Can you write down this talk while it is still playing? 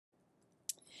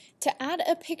To add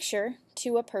a picture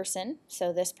to a person,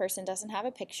 so this person doesn't have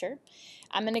a picture,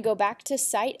 I'm going to go back to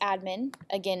Site Admin,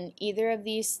 again, either of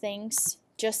these things,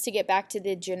 just to get back to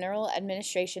the general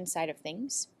administration side of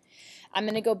things. I'm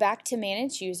going to go back to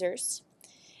Manage Users.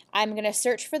 I'm going to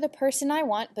search for the person I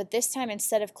want, but this time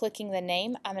instead of clicking the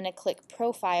name, I'm going to click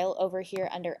Profile over here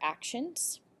under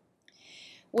Actions.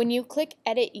 When you click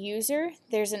Edit User,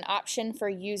 there's an option for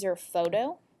User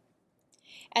Photo.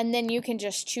 And then you can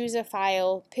just choose a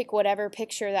file, pick whatever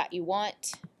picture that you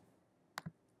want,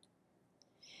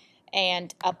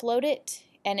 and upload it.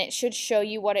 And it should show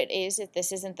you what it is if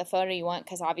this isn't the photo you want,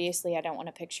 because obviously I don't want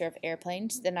a picture of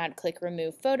airplanes. Then I'd click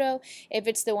Remove Photo. If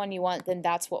it's the one you want, then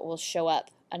that's what will show up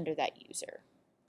under that user.